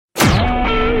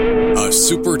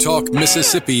SuperTalk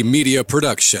Mississippi media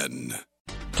production.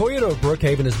 Toyota of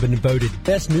Brookhaven has been voted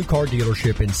best new car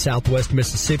dealership in Southwest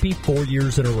Mississippi 4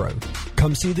 years in a row.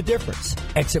 Come see the difference.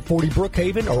 Exit 40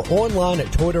 Brookhaven or online at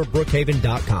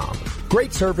ToyotaofBrookhaven.com.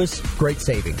 Great service, great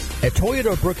savings. At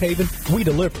Toyota of Brookhaven, we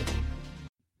deliver.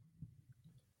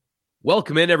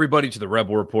 Welcome in, everybody, to the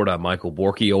Rebel Report. I'm Michael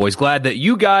Borky. Always glad that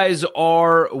you guys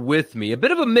are with me. A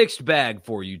bit of a mixed bag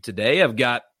for you today. I've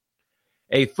got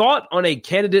a thought on a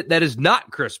candidate that is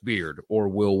not Chris Beard or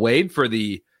Will Wade for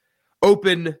the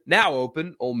now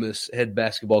open Ole Miss head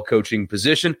basketball coaching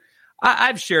position.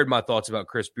 I've shared my thoughts about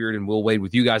Chris Beard and Will Wade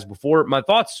with you guys before. My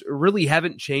thoughts really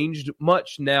haven't changed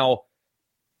much. Now,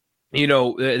 you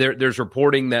know, there's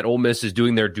reporting that Ole Miss is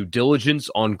doing their due diligence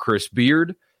on Chris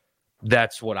Beard.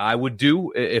 That's what I would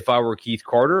do if I were Keith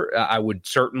Carter. I would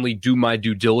certainly do my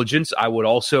due diligence. I would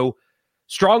also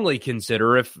strongly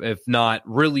consider, if not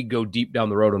really go deep down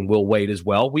the road on Will Wade as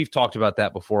well. We've talked about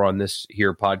that before on this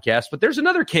here podcast. But there's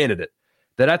another candidate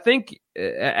that I think,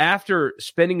 after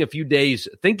spending a few days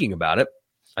thinking about it,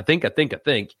 I think that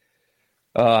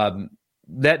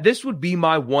this would be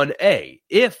my 1A.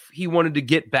 If he wanted to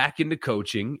get back into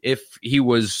coaching, if he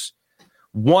was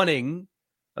wanting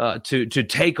to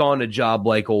take on a job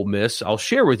like Ole Miss, I'll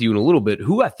share with you in a little bit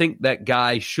who I think that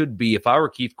guy should be if I were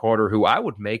Keith Carter, who I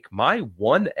would make my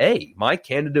 1A, my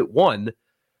candidate 1,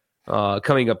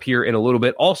 coming up here in a little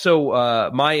bit.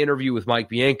 Also, my interview with Mike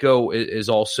Bianco is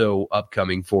also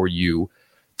upcoming for you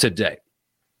today.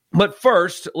 But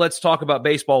first, let's talk about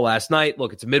baseball last night.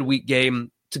 Look, it's a midweek game.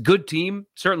 It's a good team.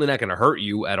 Certainly not going to hurt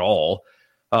you at all.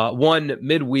 One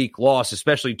midweek loss,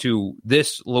 especially to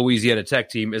this Louisiana Tech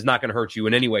team, is not going to hurt you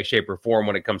in any way, shape, or form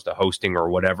when it comes to hosting or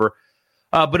whatever.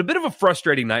 But a bit of a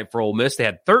frustrating night for Ole Miss. They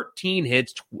had 13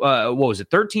 hits.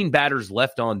 13 batters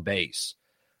left on base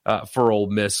for Ole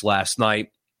Miss last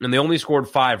night, and they only scored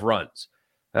 5 runs.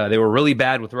 They were really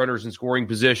bad with runners in scoring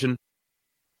position,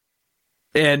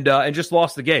 and just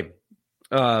lost the game.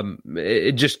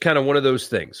 It just kind of one of those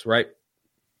things, right?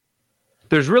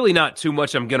 There's really not too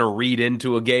much I'm going to read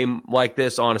into a game like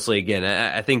this. Honestly, again,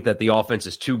 I think that the offense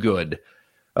is too good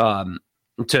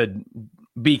to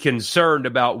be concerned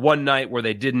about one night where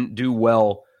they didn't do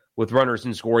well with runners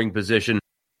in scoring position.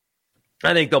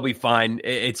 I think they'll be fine.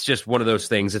 It's just one of those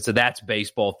things. That's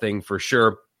baseball thing for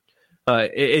sure.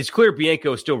 It's clear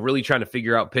Bianco is still really trying to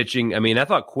figure out pitching. I mean, I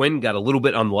thought Quinn got a little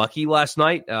bit unlucky last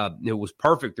night. It was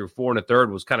perfect through 4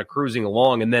 1/3, was kind of cruising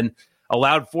along, and then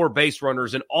allowed 4 base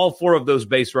runners, and all 4 of those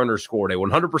base runners scored. A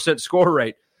 100% score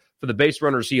rate for the base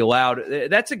runners he allowed.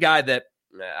 That's a guy that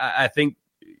I think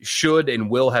should and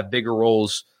will have bigger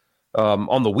roles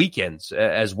on the weekends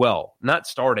as well. Not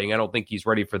starting. I don't think he's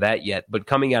ready for that yet, but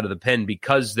coming out of the pen,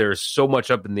 because there's so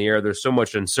much up in the air, there's so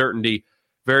much uncertainty,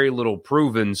 very little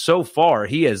proven. So far,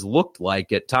 he has looked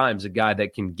like, at times, a guy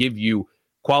that can give you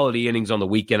quality innings on the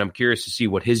weekend. I'm curious to see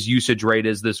what his usage rate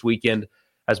is this weekend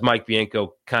as Mike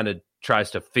Bianco kind of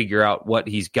tries to figure out what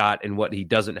he's got and what he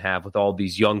doesn't have with all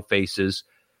these young faces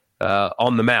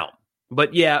on the mound.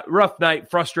 But yeah, rough night,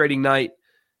 frustrating night,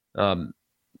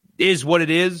 is what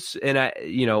it is. And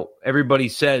everybody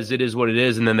says it is what it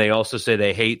is, and then they also say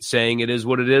they hate saying it is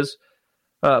what it is.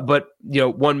 But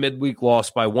one midweek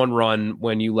loss by 1 run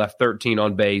when you left 13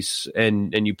 on base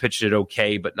and you pitched it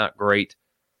okay, but not great,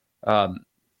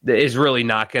 is really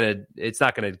not gonna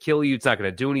kill you. It's not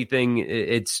gonna do anything.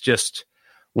 It's just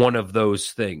one of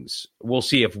those things. We'll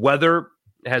see if weather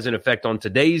has an effect on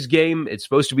today's game. It's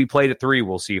supposed to be played at 3.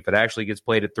 We'll see if it actually gets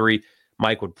played at 3.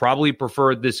 Mike would probably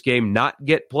prefer this game not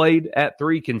get played at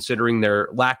 3, considering their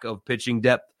lack of pitching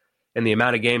depth and the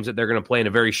amount of games that they're going to play in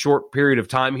a very short period of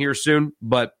time here soon.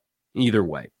 But either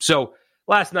way. So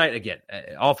last night, again,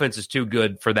 offense is too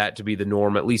good for that to be the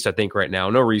norm, at least I think right now.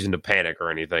 No reason to panic or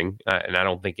anything. And I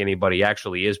don't think anybody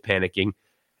actually is panicking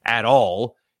at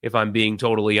all. If I'm being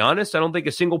totally honest, I don't think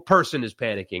a single person is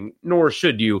panicking, nor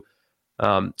should you.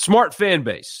 Smart fan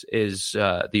base is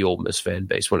the Ole Miss fan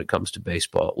base when it comes to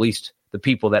baseball, at least the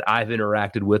people that I've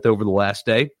interacted with over the last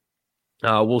day.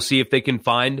 We'll see if they can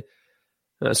find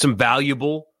some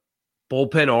valuable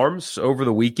bullpen arms over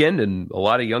the weekend, and a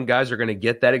lot of young guys are going to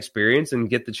get that experience and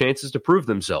get the chances to prove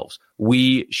themselves.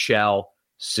 We shall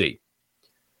see.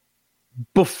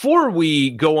 Before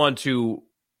we go on to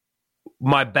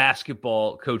my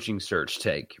basketball coaching search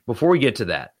take, before we get to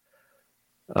that,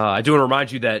 I do want to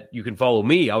remind you that you can follow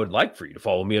me. I would like for you to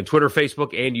follow me on Twitter,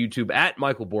 Facebook, and YouTube at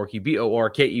Michael Borky,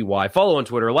 Borkey. Follow on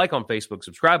Twitter, like on Facebook,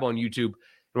 subscribe on YouTube, and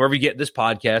wherever you get this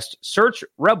podcast, search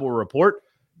Rebel Report.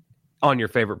 on your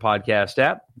favorite podcast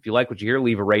app. If you like what you hear,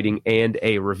 leave a rating and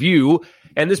a review.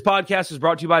 And this podcast is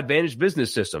brought to you by Advantage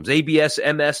Business Systems.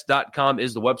 ABSMS.com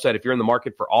is the website if you're in the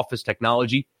market for office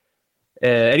technology.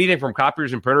 Anything from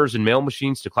copiers and printers and mail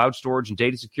machines to cloud storage and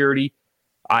data security,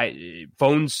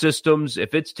 phone systems.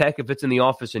 If it's tech, if it's in the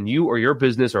office and you or your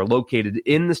business are located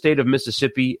in the state of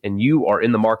Mississippi and you are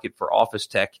in the market for office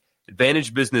tech,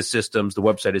 Advantage Business Systems, the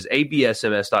website is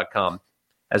absms.com,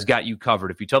 has got you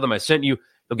covered. If you tell them I sent you,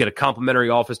 you'll get a complimentary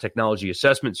office technology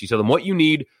assessment. So you tell them what you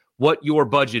need, what your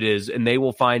budget is, and they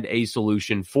will find a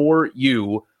solution for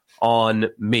you on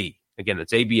me. Again,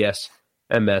 it's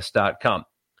absms.com.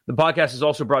 The podcast is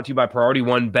also brought to you by Priority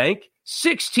One Bank.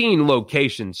 16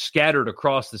 locations scattered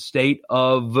across the state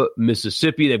of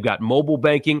Mississippi. They've got mobile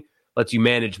banking, lets you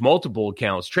manage multiple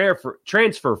accounts,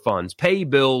 transfer funds, pay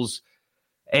bills,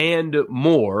 and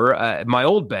more. My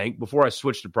old bank, before I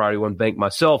switched to Priority One Bank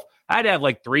myself, I'd have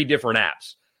like 3 different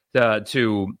apps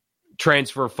to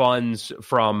transfer funds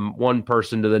from one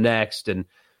person to the next, and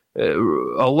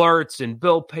alerts and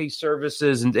bill pay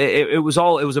services, and it was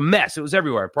a mess. It was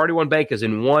everywhere. Priority One Bank is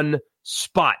in one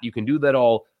spot. You can do that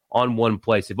all on one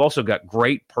place. They've also got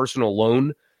great personal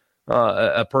loan,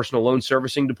 a personal loan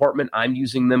servicing department. I'm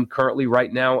using them currently right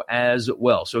now as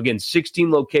well. So again,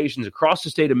 16 locations across the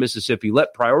state of Mississippi.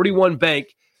 Let Priority One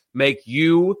Bank make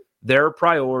you their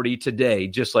priority today,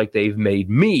 just like they've made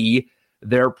me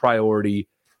their priority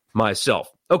myself.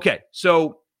 Okay,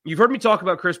 so you've heard me talk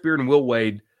about Chris Beard and Will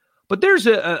Wade, but there's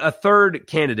a third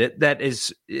candidate that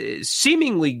is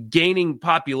seemingly gaining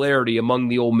popularity among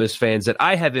the Ole Miss fans that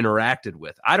I have interacted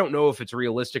with. I don't know if it's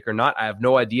realistic or not. I have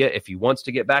no idea if he wants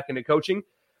to get back into coaching.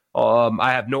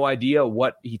 I have no idea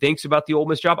what he thinks about the Ole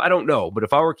Miss job. I don't know. But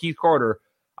if I were Keith Carter,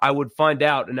 I would find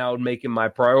out and I would make him my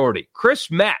priority. Chris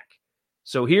Mack.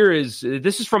 So this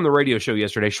is from the radio show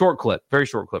yesterday. Short clip, very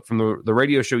short clip from the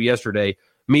radio show yesterday.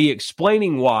 Me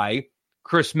explaining why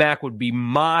Chris Mack would be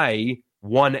my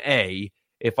 1A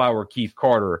if I were Keith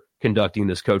Carter conducting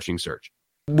this coaching search.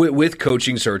 With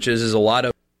coaching searches is a lot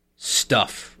of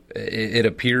stuff. It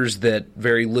appears that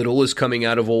very little is coming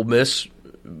out of Ole Miss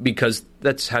because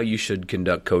that's how you should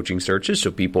conduct coaching searches. So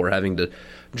people are having to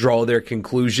draw their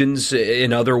conclusions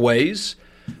in other ways.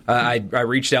 I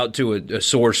reached out to a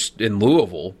source in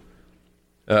Louisville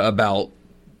about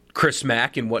Chris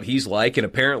Mack and what he's like, and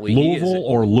apparently Louisville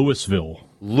or Louisville?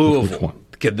 Louisville.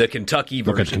 The Kentucky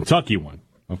version. Okay, Kentucky one.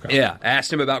 Okay. Yeah,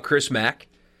 asked him about Chris Mack.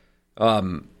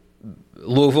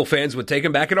 Louisville fans would take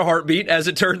him back in a heartbeat. As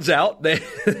it turns out, they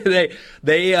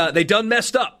done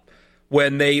messed up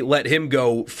when they let him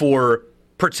go for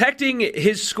protecting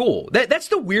his school. That's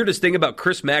the weirdest thing about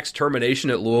Chris Mack's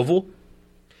termination at Louisville.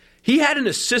 He had an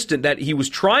assistant that he was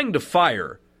trying to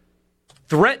fire,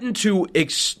 threatened to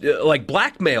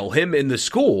blackmail him in the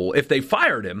school if they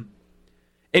fired him.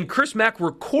 And Chris Mack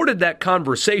recorded that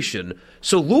conversation,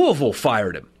 so Louisville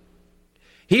fired him.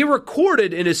 He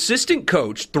recorded an assistant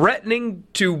coach threatening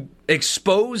to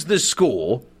expose the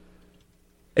school,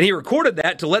 and he recorded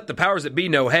that to let the powers that be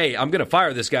know, hey, I'm going to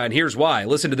fire this guy, and here's why.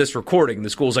 Listen to this recording. And the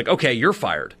school's like, okay, you're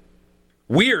fired.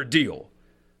 Weird deal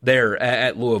there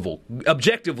at Louisville.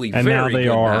 Objectively, and very good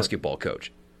basketball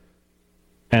coach.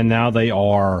 And now they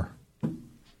are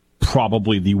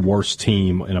probably the worst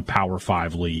team in a Power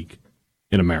 5 league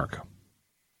in America.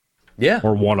 Yeah.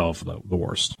 Or one of the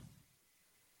worst.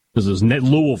 This is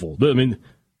Louisville. I mean,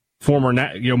 former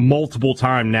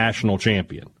multiple-time national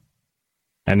champion.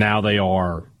 And now they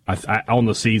are, on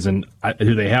the season,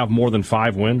 do they have more than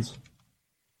 5 wins?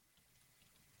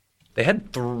 They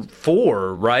had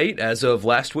 4, right, as of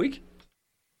last week?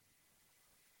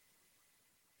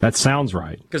 That sounds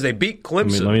right. Because they beat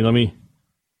Clemson. Let me.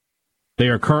 They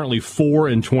are currently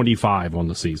 4-25 on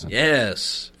the season.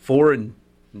 Yes,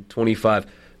 4-25.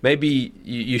 Maybe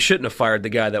you shouldn't have fired the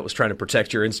guy that was trying to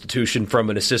protect your institution from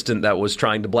an assistant that was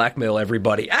trying to blackmail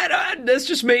everybody. That's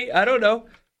just me. I don't know.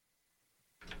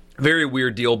 Very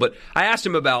weird deal. But I asked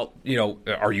him about,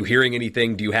 are you hearing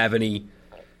anything? Do you have any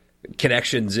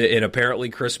connections? And apparently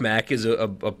Chris Mack is a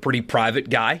pretty private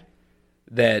guy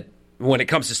that when it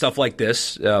comes to stuff like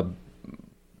this,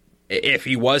 if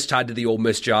he was tied to the Ole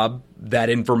Miss job,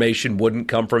 that information wouldn't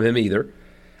come from him either.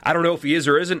 I don't know if he is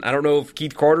or isn't. I don't know if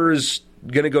Keith Carter is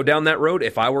going to go down that road.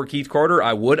 If I were Keith Carter,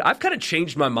 I would. I've kind of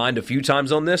changed my mind a few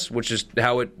times on this, which is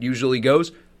how it usually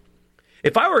goes.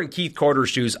 If I were in Keith Carter's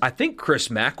shoes, I think Chris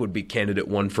Mack would be candidate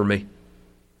 1 for me.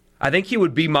 I think he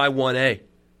would be my 1A.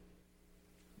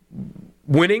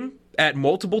 Winning at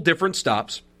multiple different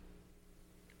stops.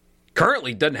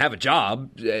 Currently doesn't have a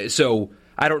job, so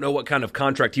I don't know what kind of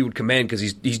contract he would command because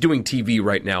he's doing TV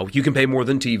right now. You can pay more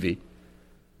than TV.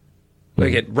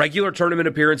 They get regular tournament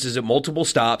appearances at multiple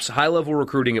stops, high-level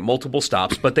recruiting at multiple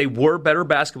stops, but they were better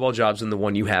basketball jobs than the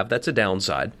one you have. That's a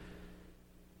downside.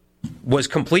 Was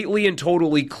completely and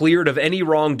totally cleared of any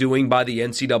wrongdoing by the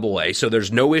NCAA, so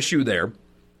there's no issue there.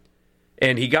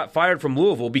 And he got fired from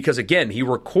Louisville because, again, he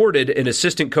recorded an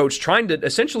assistant coach trying to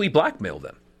essentially blackmail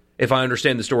them, if I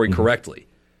understand the story correctly.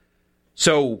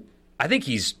 So I think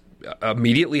he's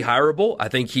immediately hireable. I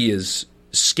think he is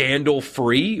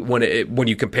scandal-free when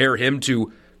you compare him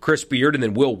to Chris Beard and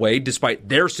then Will Wade, despite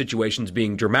their situations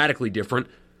being dramatically different.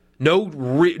 No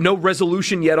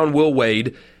resolution yet on Will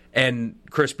Wade, and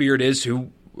Chris Beard is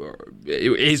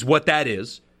what that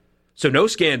is. So no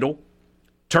scandal.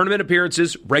 Tournament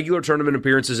appearances, regular tournament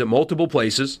appearances at multiple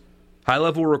places,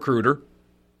 high-level recruiter,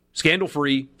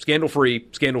 scandal-free, scandal-free,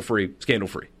 scandal-free,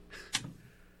 scandal-free.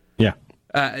 Yeah.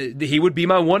 He would be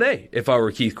my 1A if I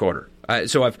were Keith Carter.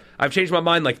 So I've changed my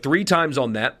mind like 3 times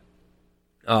on that.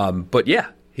 But yeah,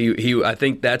 he I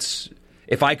think that's,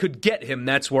 if I could get him,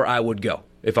 that's where I would go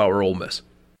if I were Ole Miss.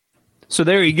 So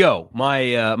there you go.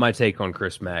 My take on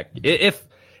Chris Mack.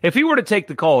 If he were to take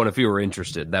the call and if he were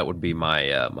interested, that would be my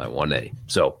 1A.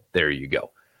 So there you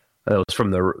go. That was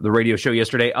from the radio show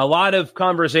yesterday. A lot of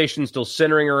conversation still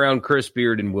centering around Chris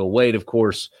Beard and Will Wade, of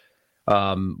course.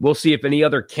 We'll see if any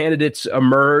other candidates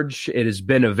emerge. It has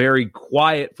been a very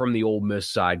quiet from the Ole Miss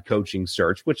side coaching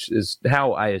search, which is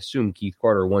how I assume Keith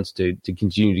Carter wants to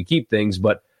continue to keep things.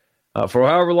 But for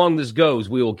however long this goes,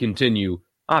 we will continue,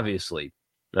 obviously,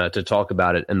 to talk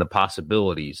about it and the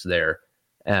possibilities there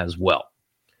as well.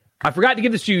 I forgot to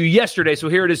give this to you yesterday, so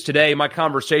here it is today. My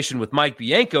conversation with Mike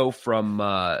Bianco from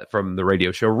the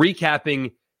radio show,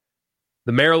 recapping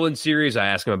the Maryland series. I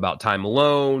asked him about Ty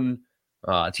Malone,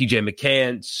 TJ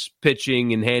McCants,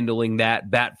 pitching and handling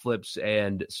that, bat flips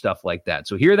and stuff like that.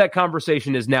 So here that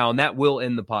conversation is now, and that will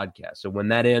end the podcast. So when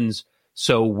that ends,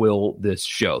 so will this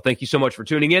show. Thank you so much for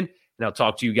tuning in, and I'll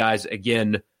talk to you guys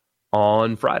again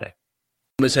on Friday.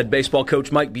 Miss Head Baseball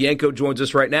coach Mike Bianco joins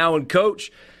us right now. And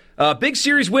Coach, big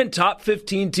series win, top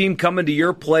 15 team coming to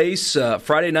your place.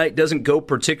 Friday night doesn't go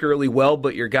particularly well,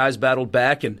 but your guys battled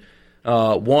back and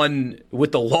won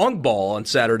with the long ball on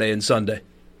Saturday and Sunday.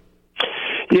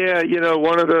 Yeah,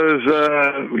 one of those,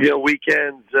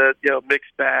 weekends,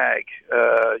 mixed bag.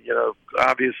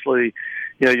 Obviously,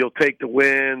 you'll take the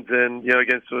wins and,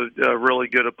 against a really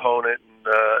good opponent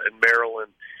in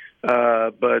Maryland.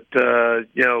 But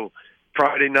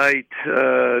Friday night,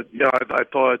 I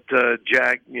thought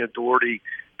Jack, Doherty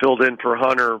filled in for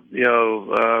Hunter,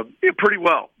 pretty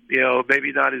well.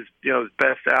 Maybe not his, his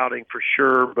best outing for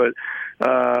sure, but,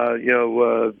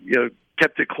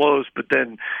 kept it close. But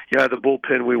then, the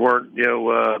bullpen, we weren't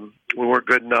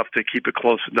good enough to keep it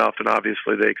close enough, and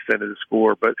obviously they extended the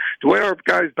score. But the way our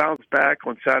guys bounced back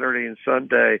on Saturday and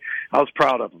Sunday, I was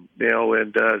proud of them.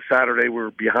 And Saturday we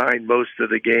were behind most of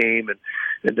the game, and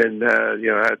then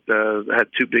had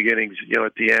 2 big innings,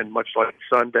 at the end, much like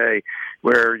Sunday,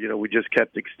 where we just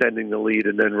kept extending the lead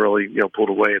and then really pulled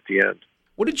away at the end.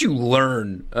 What did you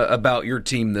learn about your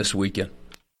team this weekend?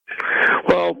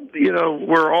 Well,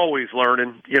 we're always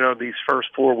learning, these first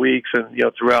 4 weeks and,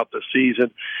 throughout the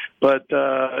season. But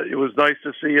it was nice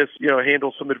to see us,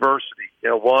 handle some adversity.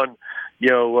 One,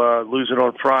 losing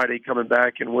on Friday, coming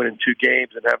back and winning 2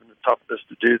 games and having the toughness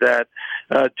to do that.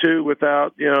 2,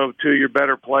 without, 2 of your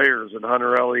better players, and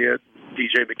Hunter Elliott,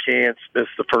 DJ McCants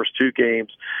missed the first 2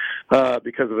 games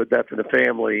because of a death in the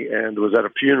family and was at a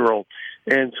funeral.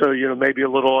 And so, maybe a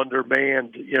little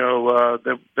undermanned,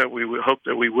 that we would hope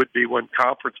that we would be when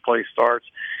conference play starts,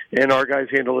 and our guys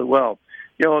handle it well.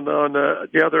 On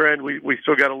the other end, we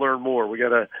still got to learn more. We got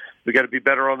to be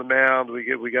better on the mound. We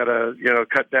got to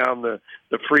cut down the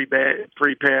free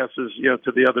passes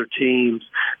to the other temes.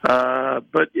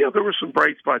 But there were some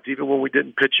bright spots even when we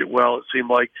didn't pitch it well. It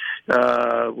seemed like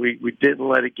we didn't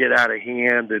let it get out of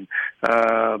hand, and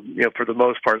for the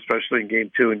most part, especially in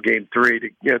Game 2 and Game 3,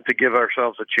 to give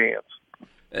ourselves a chance.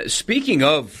 Speaking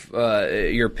of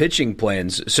your pitching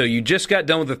plans, so you just got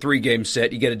done with a 3-game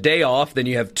set. You get a day off, then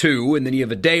you have 2, and then you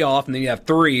have a day off, and then you have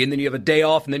 3, and then you have a day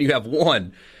off, and then you have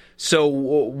 1.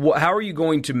 So how are you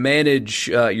going to manage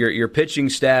your pitching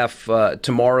staff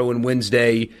tomorrow and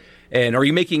Wednesday? And are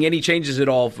you making any changes at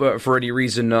all for any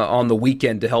reason on the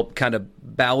weekend to help kind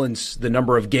of balance the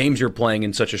number of games you're playing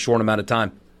in such a short amount of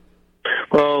time?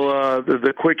 Well,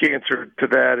 the quick answer to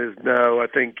that is no. I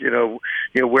think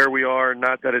where we are.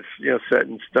 Not that it's set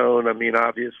in stone. I mean,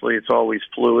 obviously it's always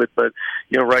fluid, but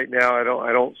right now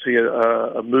I don't see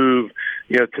a move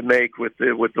to make with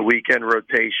the weekend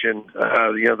rotation.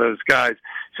 Those guys,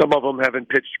 some of them haven't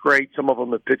pitched great. Some of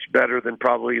them have pitched better than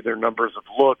probably their numbers have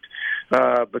looked.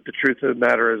 But the truth of the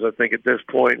matter is, I think at this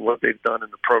point, what they've done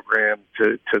in the program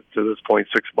to this point,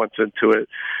 6 months into it,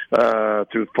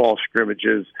 through fall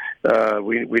scrimmages,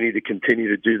 we need to continue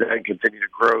to do that and continue to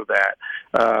grow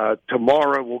that.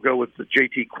 Tomorrow we'll go with the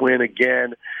JT Quinn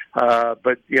again.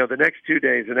 But the next 2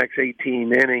 days, the next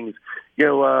 18 innings,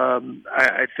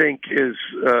 I think is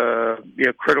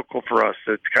critical for us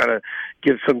to kind of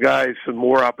give some guys some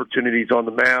more opportunities on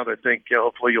the mound. I think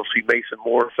hopefully you'll see Mason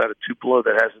Morris out of Tupelo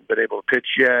that hasn't been able to pitch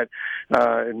yet,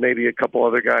 and maybe a couple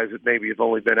other guys that maybe have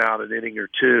only been out an inning or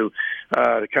two,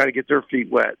 to kind of get their feet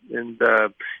wet and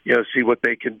see what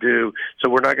they can do. So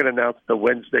we're not going to announce the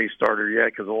Wednesday starter yet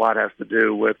because a lot has to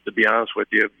do with, to be honest with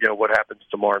you, what happens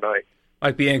tomorrow night.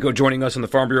 Mike Bianco joining us on the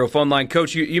Farm Bureau phone line.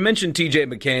 Coach, you mentioned T.J.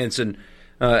 McCanson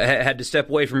had to step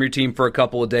away from your team for a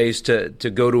couple of days to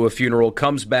go to a funeral,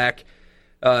 comes back,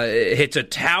 hits a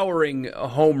towering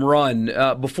home run.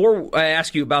 Before I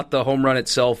ask you about the home run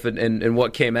itself and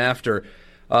what came after,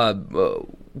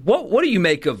 what do you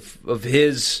make of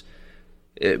his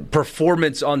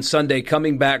performance on Sunday,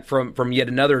 coming back from yet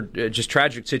another just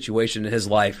tragic situation in his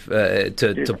life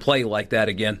to play like that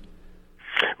again?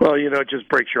 Well, it just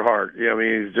breaks your heart. I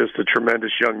mean, he's just a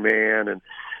tremendous young man, and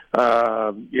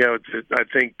I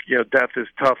think death is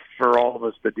tough for all of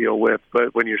us to deal with.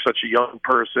 But when you're such a young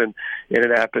person, and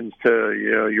it happens to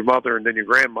your mother and then your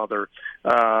grandmother,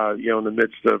 in the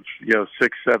midst of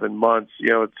 6-7 months,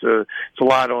 it's a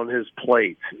lot on his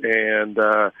plate. And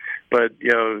but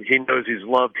he knows he's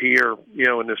loved here,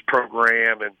 in this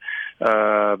program, and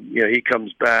he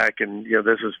comes back, and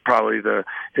this is probably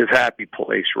his happy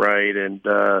place, right? And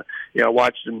I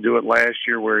watched him do it last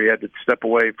year, where he had to step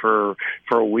away for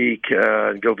a week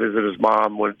and go visit his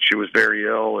mom when she was very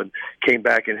ill, and came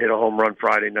back and hit a home run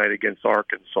Friday night against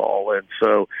Arkansas. And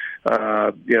so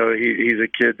he's a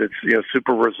kid that's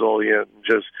super resilient, and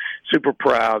just super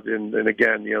proud. And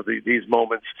again, these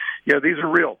moments, these are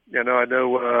real. I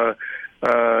know.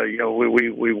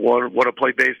 We want to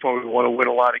play baseball. We want to win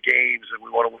a lot of games, and we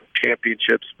want to win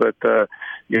championships. But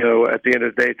at the end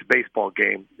of the day, it's a baseball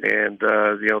game, and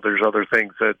there's other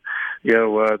things that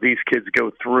these kids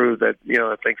go through that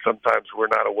I think sometimes we're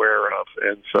not aware of,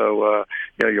 and so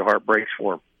your heart breaks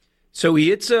for them. So he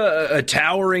hits a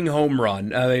towering home run,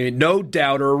 no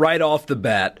doubter, right off the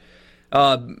bat.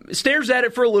 Stares at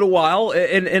it for a little while,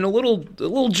 and a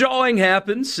little jawing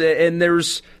happens, and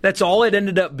that's all it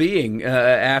ended up being.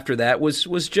 After that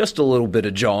was just a little bit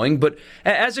of jawing. But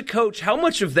as a coach, how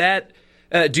much of that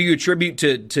do you attribute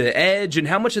to edge, and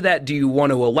how much of that do you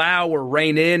want to allow or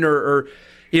rein in, or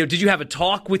did you have a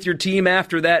talk with your team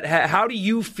after that? How do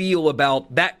you feel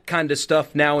about that kind of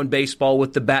stuff now in baseball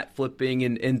with the bat flipping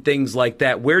and things like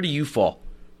that? Where do you fall?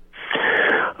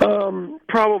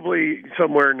 Probably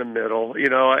somewhere in the middle,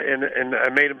 and I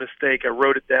made a mistake. I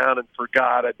wrote it down and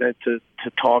forgot. I meant to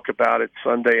talk about it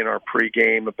Sunday in our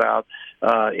pregame about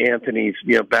Anthony's,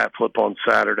 bat flip on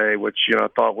Saturday, which, I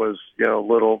thought was, a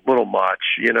little much,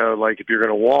 like if you're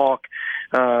going to walk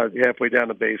halfway down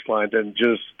the baseline, then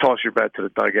just toss your bat to the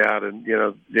dugout and,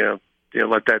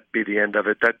 let that be the end of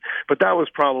it. But that was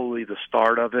probably the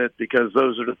start of it, because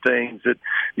those are the things that,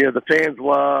 the fans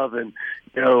love, and,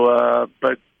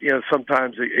 but,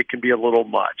 sometimes it can be a little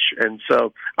much. And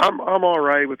so I'm all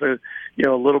right with a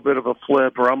little bit of a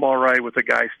flip, or I'm all right with a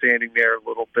guy standing there a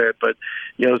little bit. But,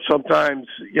 sometimes,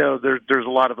 there's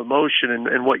a lot of emotion,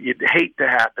 and what you'd hate to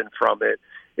happen from it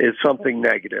is something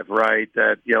negative, right?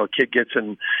 That, a kid gets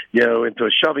into a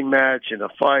shoving match and a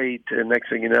fight, and next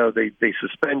thing you know, they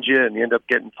suspend you, and you end up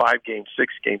getting 5 games,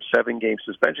 6 games, 7 game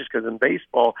suspensions, because in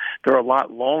baseball, they're a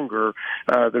lot longer.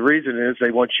 The reason is they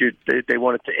want it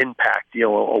to impact,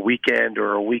 a weekend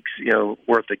or a week's,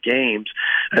 worth of games.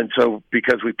 And so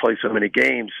because we play so many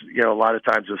games, a lot of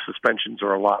times the suspensions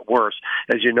are a lot worse.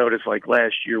 As you notice, like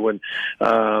last year when,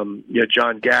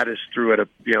 John Gaddis threw at a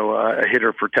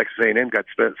hitter for Texas A&M, got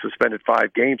suspended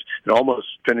 5 games, and almost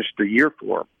finished the year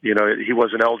for him. He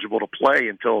wasn't eligible to play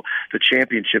until the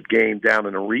championship game down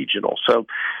in a regional. So,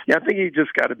 I think you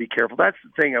just got to be careful. That's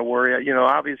the thing I worry.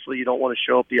 Obviously you don't want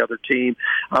to show up the other team.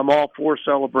 I'm all for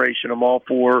celebration. I'm all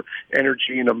for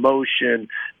energy and emotion,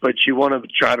 but you want to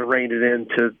try to rein it in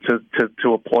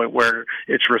to a point where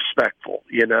it's respectful,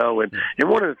 And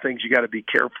one of the things you got to be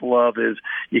careful of is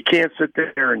you can't sit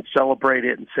there and celebrate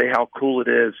it and say how cool it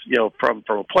is, from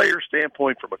a player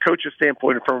standpoint, from a coach's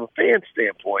standpoint, and from a fan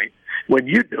standpoint when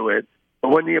you do it. But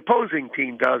when the opposing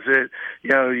team does it,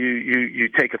 you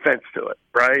take offense to it,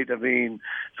 right? I mean,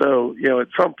 so, at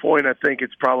some point I think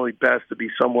it's probably best to be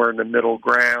somewhere in the middle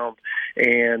ground.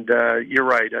 And you're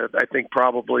right. I think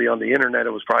probably on the internet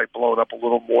it was probably blown up a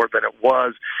little more than it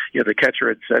was. The catcher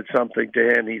had said something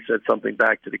to him. He said something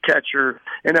back to the catcher,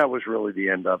 and that was really the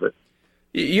end of it.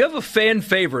 You have a fan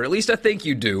favorite, at least I think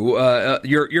you do.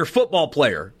 Your football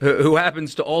player who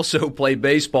happens to also play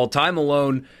baseball, Ty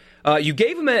Malone. You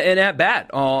gave him an at-bat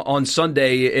on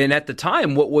Sunday, and at the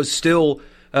time, what was still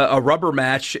a rubber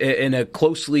match in a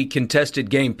closely contested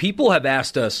game. People have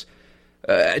asked us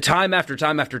time after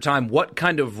time after time what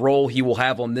kind of role he will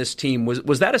have on this team.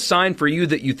 Was that a sign for you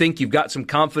that you think you've got some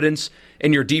confidence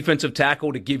in your defensive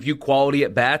tackle to give you quality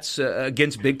at-bats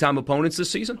against big-time opponents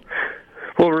this season?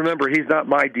 Well, remember, he's not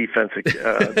my defensive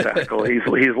tackle. He's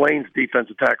Lane's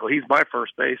defensive tackle. He's my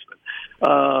first baseman.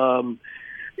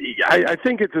 I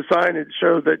think it's a sign that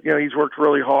shows that he's worked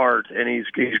really hard and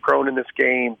he's grown in this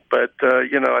game. But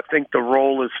I think the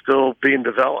role is still being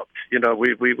developed.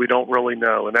 We don't really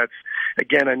know, and that's,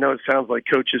 again, I know it sounds like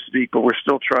coaches speak, but we're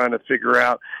still trying to figure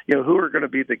out who are going to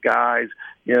be the guys.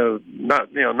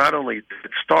 Not only to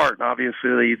start,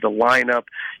 obviously the lineup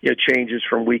changes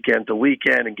from weekend to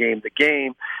weekend and game to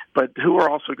game, but who are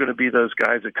also going to be those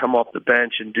guys that come off the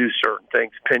bench and do certain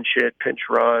things, pinch hit, pinch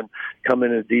run, come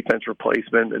in as defense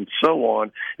replacement, and so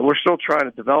on. And we're still trying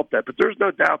to develop that, but there's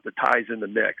no doubt that Ty's in the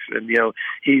mix, and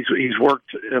he's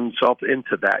worked himself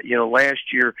into that.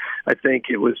 Last year I think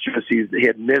it was just he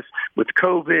had missed with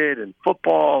COVID and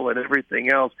football and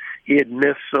everything else. He had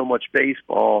missed so much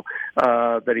baseball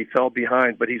that he fell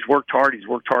behind, but he's worked hard. He's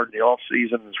worked hard in the off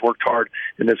season. He's worked hard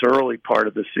in this early part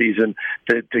of the season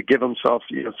to give himself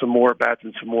some more bats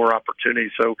and some more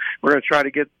opportunities. So we're going to try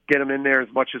to get him in there as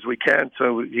much as we can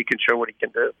so he can show what he can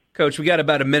do. Coach, we got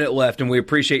about a minute left, and we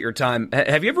appreciate your time.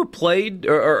 Have you ever played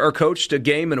or coached a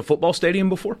game in a football stadium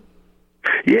before?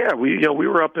 Yeah, we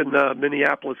were up in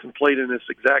Minneapolis and played in this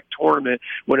exact tournament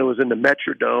when it was in the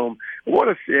Metrodome. I want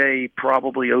to say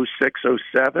probably 06,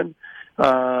 07.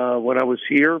 When I was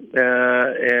here,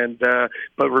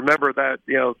 but remember that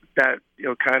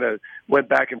kind of went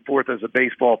back and forth as a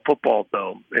football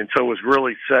dome, and so it was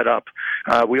really set up.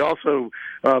 We also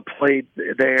played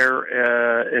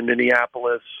there in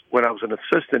Minneapolis when I was an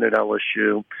assistant at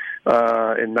LSU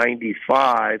in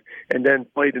 '95, and then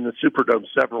played in the Superdome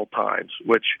several times,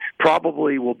 which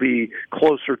probably will be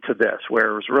closer to this, where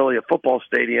it was really a football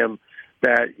stadium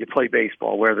that you play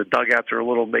baseball, where the dugouts are a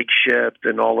little makeshift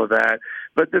and all of that.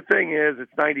 But the thing is,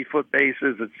 it's 90-foot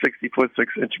bases, it's 60-foot,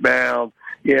 6-inch mound.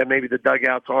 Yeah, maybe the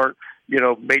dugouts aren't,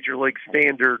 major league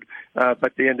standard, but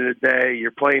at the end of the day,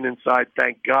 you're playing inside,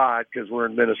 thank God, because we're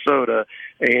in Minnesota,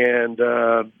 and,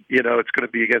 it's going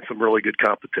to be against some really good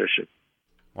competition.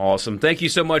 Awesome. Thank you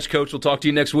so much, Coach. We'll talk to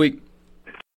you next week.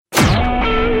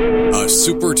 A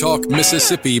SuperTalk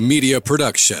Mississippi media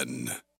production.